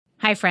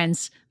Hi,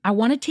 friends. I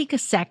want to take a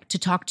sec to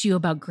talk to you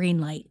about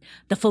Greenlight,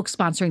 the folks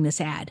sponsoring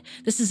this ad.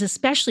 This is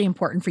especially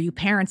important for you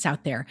parents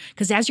out there,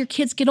 because as your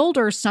kids get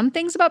older, some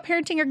things about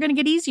parenting are going to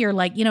get easier,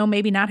 like,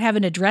 maybe not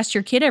having to dress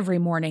your kid every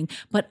morning,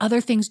 but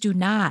other things do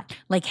not,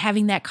 like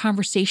having that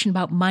conversation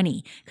about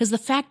money. Because the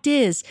fact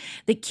is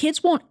that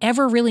kids won't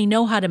ever really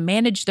know how to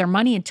manage their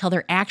money until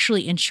they're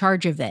actually in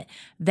charge of it.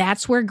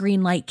 That's where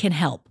Greenlight can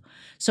help.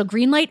 So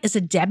Greenlight is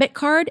a debit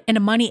card and a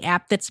money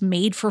app that's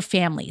made for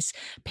families.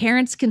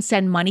 Parents can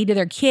send money to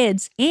their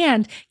kids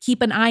and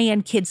keep an eye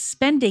on kids'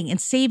 spending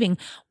and saving,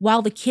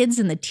 while the kids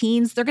and the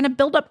teens, they're going to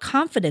build up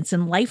confidence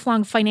and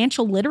lifelong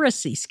financial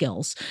literacy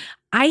skills.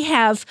 I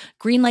have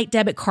Greenlight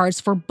debit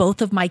cards for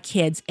both of my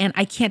kids, and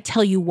I can't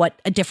tell you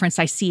what a difference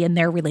I see in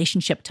their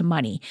relationship to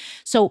money.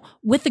 So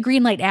with the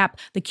Greenlight app,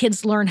 the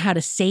kids learn how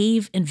to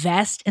save,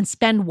 invest, and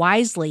spend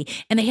wisely,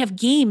 and they have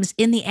games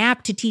in the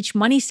app to teach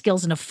money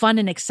skills in a fun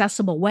and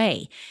accessible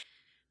way.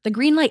 The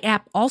Greenlight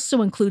app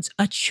also includes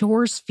a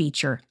chores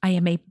feature. I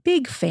am a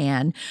big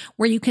fan,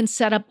 where you can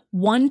set up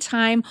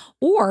one-time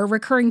or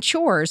recurring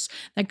chores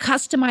that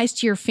customize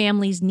to your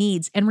family's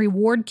needs and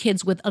reward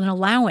kids with an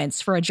allowance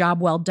for a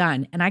job well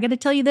done. And I got to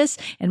tell you this,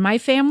 in my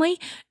family,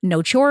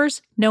 no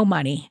chores, no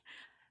money.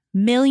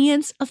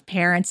 Millions of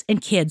parents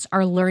and kids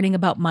are learning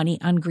about money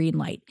on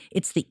Greenlight.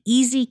 It's the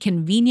easy,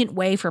 convenient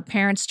way for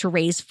parents to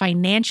raise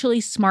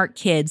financially smart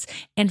kids,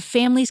 and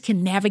families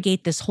can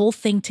navigate this whole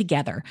thing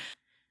together.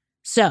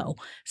 So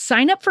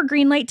sign up for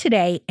Greenlight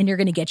today, and you're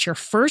going to get your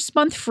first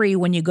month free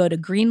when you go to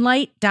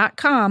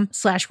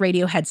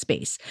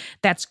greenlight.com/radioheadspace.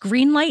 That's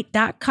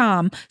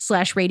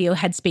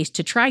greenlight.com/radioheadspace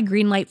to try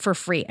Greenlight for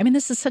free. I mean,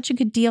 this is such a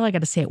good deal. I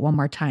got to say it one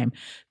more time.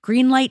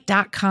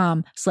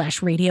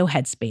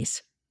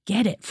 Greenlight.com/radioheadspace.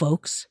 Get it,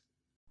 folks.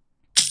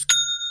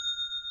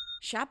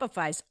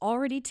 Shopify's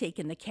already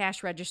taken the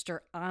cash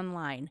register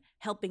online,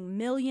 helping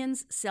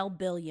millions sell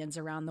billions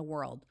around the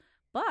world.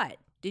 But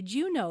did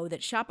you know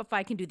that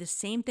Shopify can do the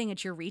same thing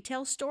at your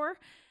retail store?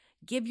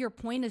 Give your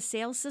point of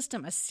sale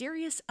system a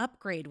serious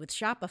upgrade with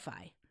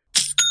Shopify.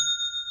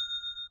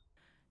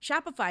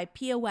 Shopify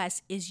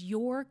POS is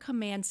your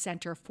command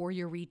center for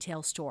your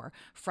retail store.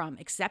 From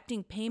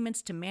accepting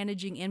payments to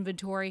managing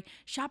inventory,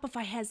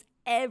 Shopify has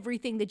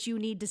everything that you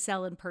need to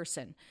sell in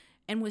person.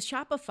 And with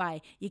Shopify,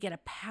 you get a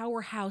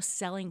powerhouse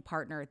selling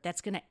partner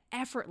that's going to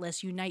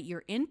effortlessly unite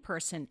your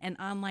in-person and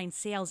online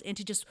sales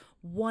into just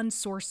one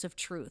source of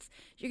truth.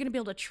 You're going to be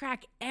able to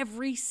track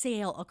every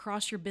sale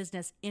across your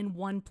business in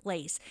one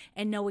place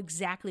and know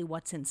exactly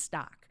what's in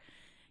stock.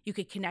 You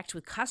could connect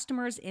with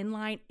customers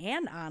inline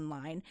and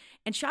online.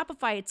 And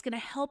Shopify, it's going to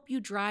help you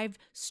drive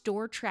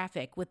store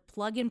traffic with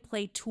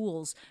plug-and-play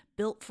tools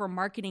built for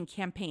marketing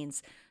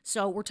campaigns.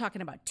 So we're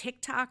talking about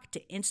TikTok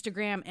to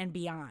Instagram and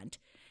beyond.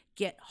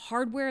 Get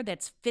hardware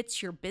that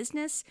fits your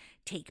business,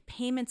 take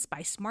payments by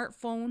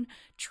smartphone,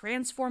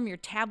 transform your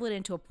tablet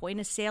into a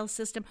point-of-sale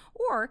system,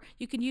 or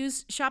you can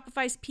use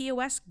Shopify's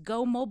POS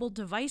Go mobile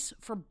device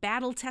for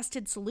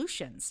battle-tested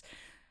solutions.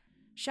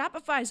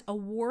 Shopify's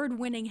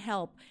award-winning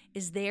help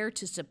is there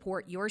to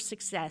support your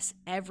success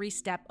every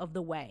step of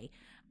the way.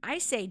 I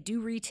say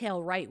do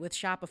retail right with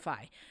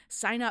Shopify.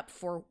 Sign up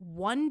for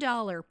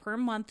 $1 per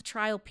month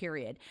trial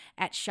period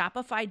at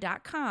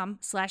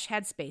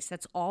shopify.com/headspace.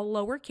 That's all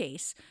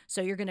lowercase.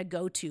 So you're going to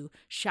go to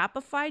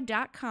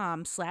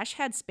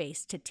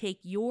shopify.com/headspace to take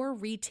your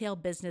retail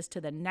business to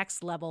the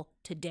next level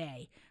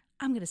today.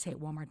 I'm going to say it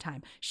one more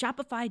time.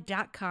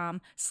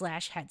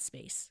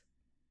 Shopify.com/headspace.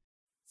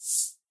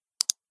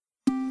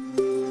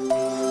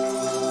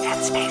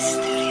 Headspace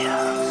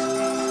Studios.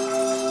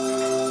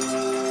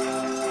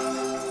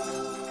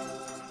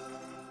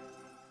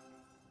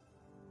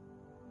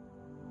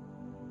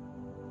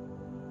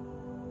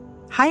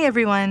 Hi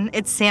everyone,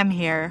 it's Sam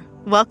here.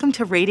 Welcome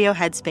to Radio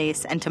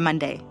Headspace and to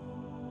Monday.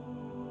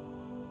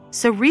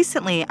 So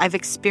recently, I've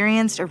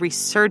experienced a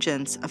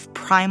resurgence of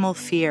primal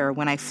fear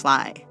when I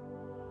fly.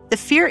 The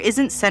fear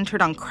isn't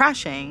centered on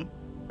crashing,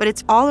 but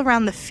it's all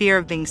around the fear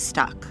of being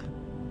stuck.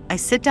 I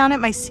sit down at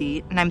my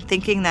seat and I'm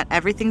thinking that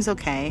everything's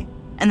okay,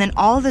 and then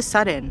all of a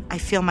sudden, I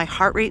feel my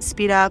heart rate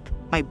speed up,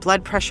 my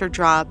blood pressure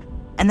drop,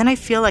 and then I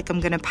feel like I'm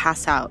going to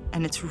pass out,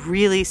 and it's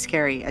really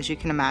scary, as you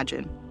can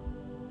imagine.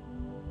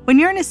 When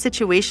you're in a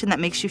situation that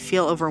makes you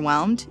feel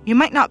overwhelmed, you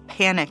might not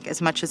panic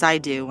as much as I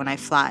do when I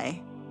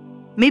fly.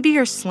 Maybe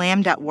you're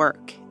slammed at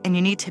work and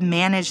you need to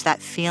manage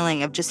that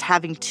feeling of just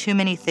having too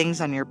many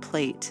things on your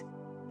plate.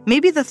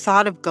 Maybe the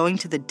thought of going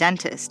to the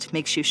dentist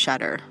makes you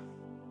shudder.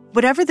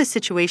 Whatever the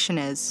situation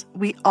is,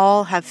 we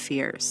all have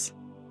fears.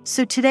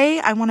 So today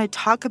I want to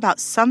talk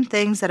about some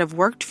things that have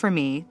worked for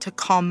me to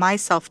calm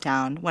myself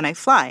down when I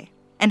fly.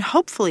 And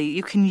hopefully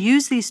you can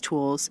use these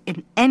tools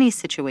in any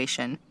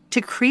situation to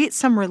create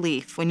some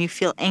relief when you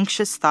feel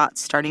anxious thoughts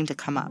starting to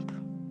come up.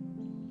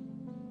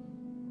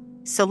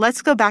 So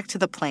let's go back to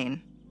the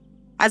plane.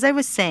 As I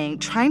was saying,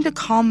 trying to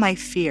calm my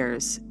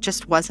fears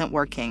just wasn't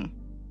working.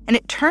 And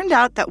it turned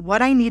out that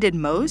what I needed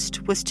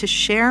most was to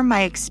share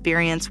my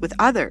experience with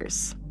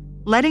others.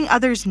 Letting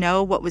others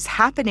know what was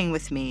happening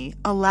with me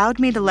allowed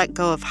me to let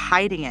go of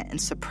hiding it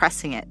and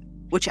suppressing it.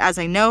 which, as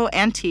I know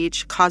and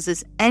teach,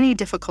 causes any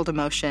difficult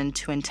emotion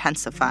to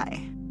intensify.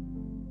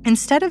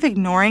 Instead of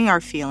ignoring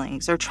our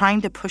feelings or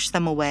trying to push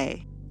them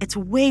away, it's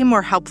way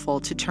more helpful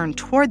to turn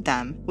toward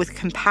them with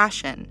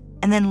compassion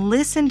and then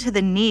listen to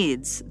the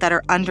needs that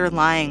are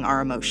underlying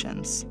our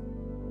emotions.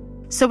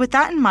 So with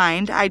that in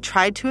mind, I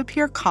tried to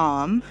appear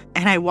calm,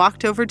 and I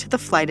walked over to the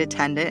flight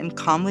attendant and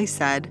calmly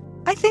said,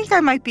 "I think I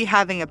might be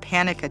having a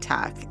panic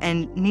attack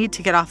and need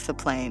to get off the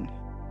plane."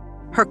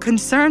 Her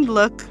concerned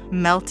look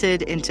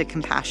melted into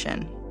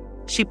compassion.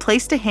 She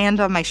placed a hand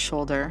on my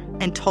shoulder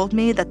and told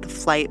me that the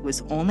flight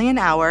was only an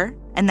hour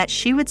and that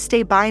she would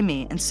stay by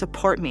me and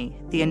support me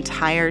the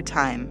entire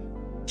time.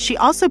 She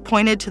also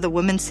pointed to the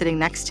woman sitting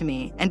next to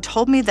me and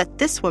told me that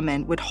this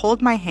woman would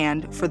hold my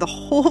hand for the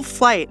whole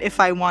flight if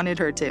I wanted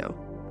her to.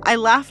 I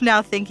laugh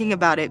now thinking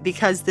about it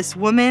because this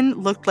woman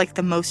looked like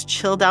the most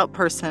chilled out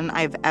person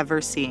I've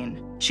ever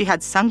seen. She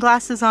had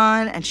sunglasses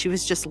on and she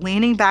was just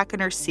leaning back in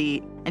her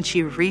seat, and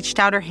she reached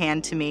out her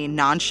hand to me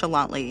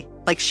nonchalantly,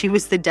 like she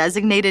was the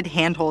designated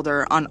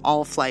handholder on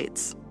all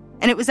flights.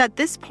 And it was at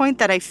this point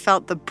that I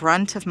felt the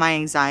brunt of my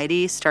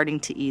anxiety starting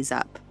to ease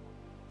up.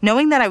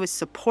 Knowing that I was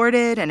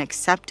supported and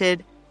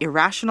accepted,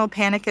 irrational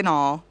panic and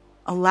all,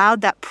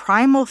 allowed that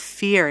primal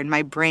fear in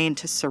my brain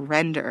to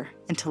surrender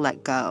and to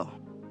let go.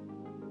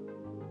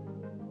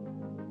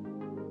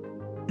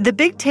 The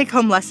big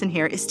take-home lesson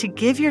here is to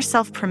give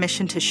yourself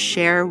permission to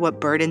share what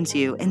burdens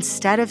you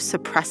instead of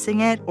suppressing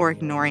it or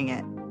ignoring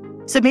it.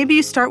 So maybe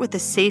you start with the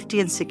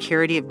safety and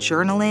security of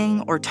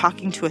journaling or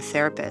talking to a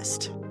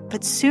therapist.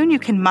 But soon you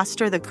can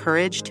muster the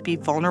courage to be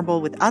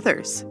vulnerable with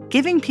others,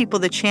 giving people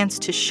the chance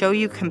to show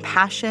you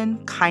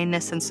compassion,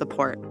 kindness, and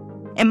support.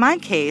 In my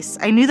case,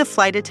 I knew the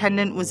flight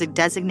attendant was a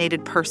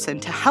designated person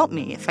to help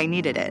me if I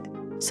needed it.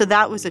 So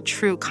that was a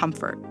true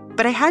comfort.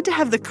 But I had to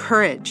have the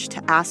courage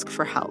to ask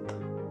for help.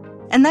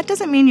 And that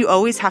doesn't mean you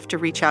always have to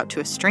reach out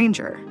to a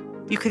stranger.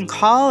 You can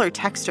call or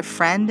text a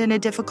friend in a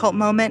difficult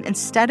moment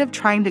instead of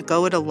trying to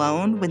go it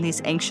alone when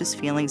these anxious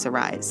feelings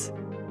arise.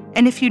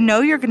 And if you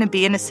know you're going to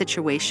be in a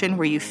situation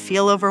where you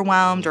feel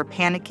overwhelmed or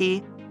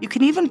panicky, you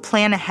can even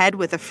plan ahead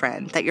with a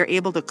friend that you're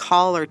able to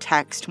call or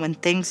text when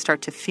things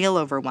start to feel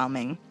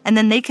overwhelming, and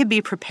then they can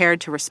be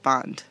prepared to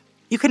respond.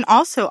 You can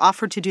also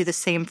offer to do the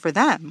same for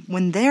them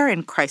when they're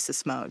in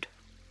crisis mode.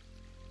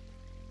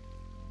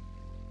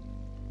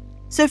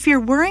 So if you're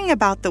worrying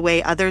about the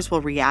way others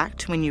will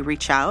react when you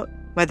reach out,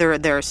 whether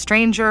they're a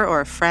stranger or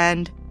a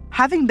friend,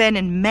 having been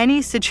in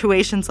many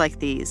situations like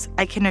these,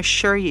 I can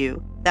assure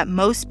you that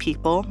most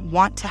people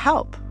want to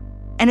help.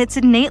 And it's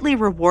innately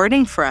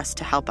rewarding for us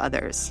to help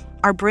others.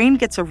 Our brain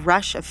gets a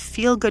rush of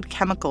feel-good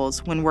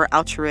chemicals when we're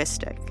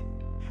altruistic.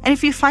 And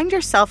if you find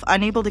yourself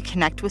unable to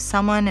connect with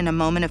someone in a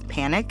moment of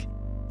panic,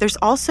 there's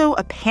also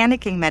a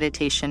panicking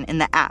meditation in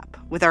the app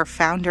with our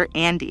founder,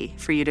 Andy,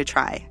 for you to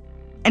try.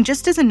 And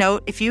just as a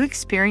note, if you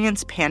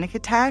experience panic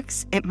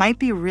attacks, it might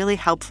be really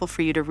helpful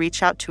for you to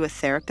reach out to a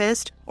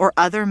therapist or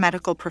other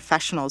medical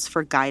professionals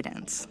for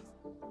guidance.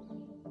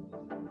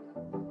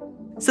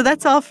 So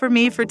that's all for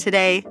me for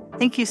today.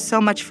 Thank you so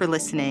much for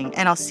listening,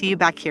 and I'll see you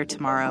back here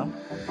tomorrow.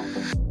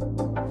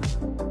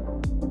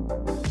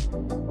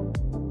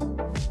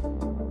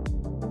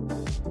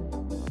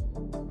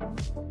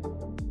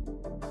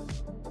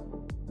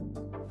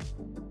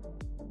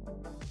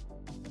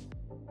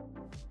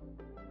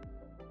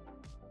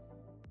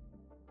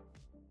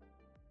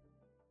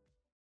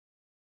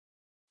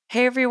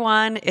 Hey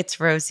everyone,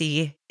 it's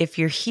Rosie. If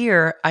you're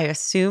here, I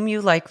assume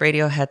you like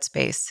Radio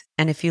Headspace.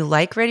 And if you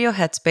like Radio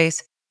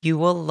Headspace, you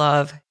will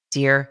love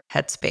Dear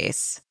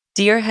Headspace.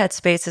 Dear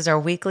Headspace is our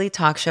weekly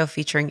talk show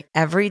featuring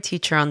every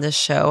teacher on this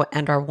show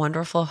and our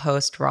wonderful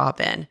host,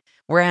 Robin.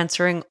 We're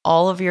answering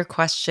all of your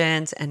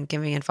questions and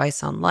giving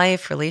advice on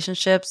life,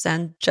 relationships,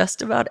 and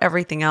just about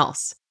everything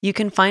else. You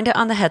can find it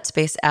on the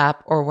Headspace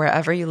app or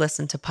wherever you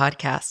listen to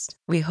podcasts.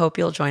 We hope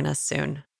you'll join us soon.